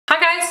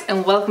guys,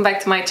 and welcome back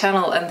to my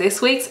channel and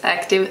this week's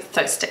Active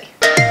Thursday.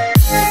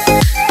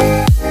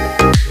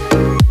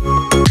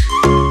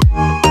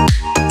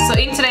 So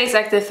in today's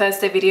Active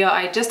Thursday video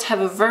I just have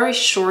a very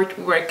short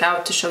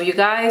workout to show you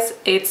guys.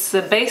 It's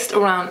based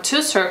around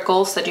 2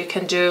 circles that you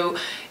can do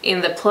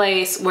in the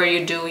place where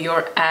you do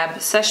your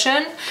ab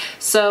session.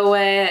 So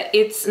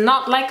it's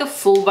not like a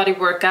full body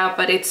workout,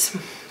 but it's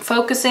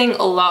focusing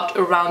a lot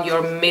around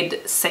your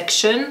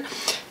midsection,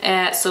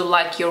 so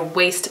like your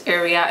waist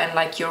area and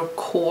like your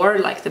core,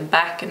 like the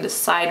back and the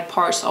side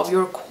parts of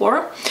your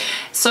core.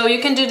 So you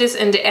can do this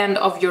in the end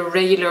of your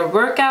regular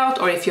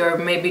workout, or if you're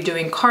maybe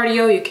doing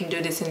cardio, you can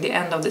do this in the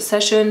end of the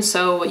session.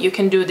 So you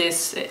can do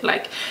this,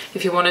 like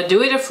if you want to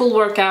do it a full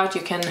workout,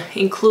 you can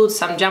include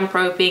some jump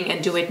roping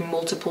and do it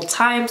multiple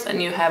times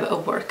and you have a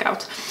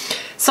workout.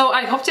 So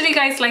I hope that you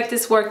guys like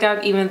this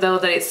workout, even though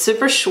that it's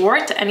super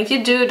short. And if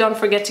you do, don't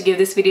forget to give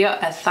this video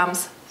a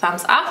thumbs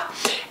up,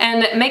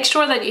 and make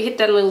sure that you hit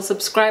that little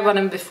subscribe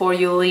button before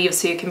you leave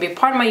so you can be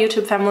part of my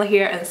YouTube family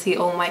here and see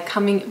all my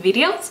coming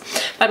videos.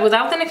 But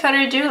without any further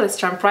ado, let's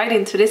jump right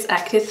into this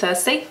Active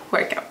Thursday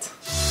workout.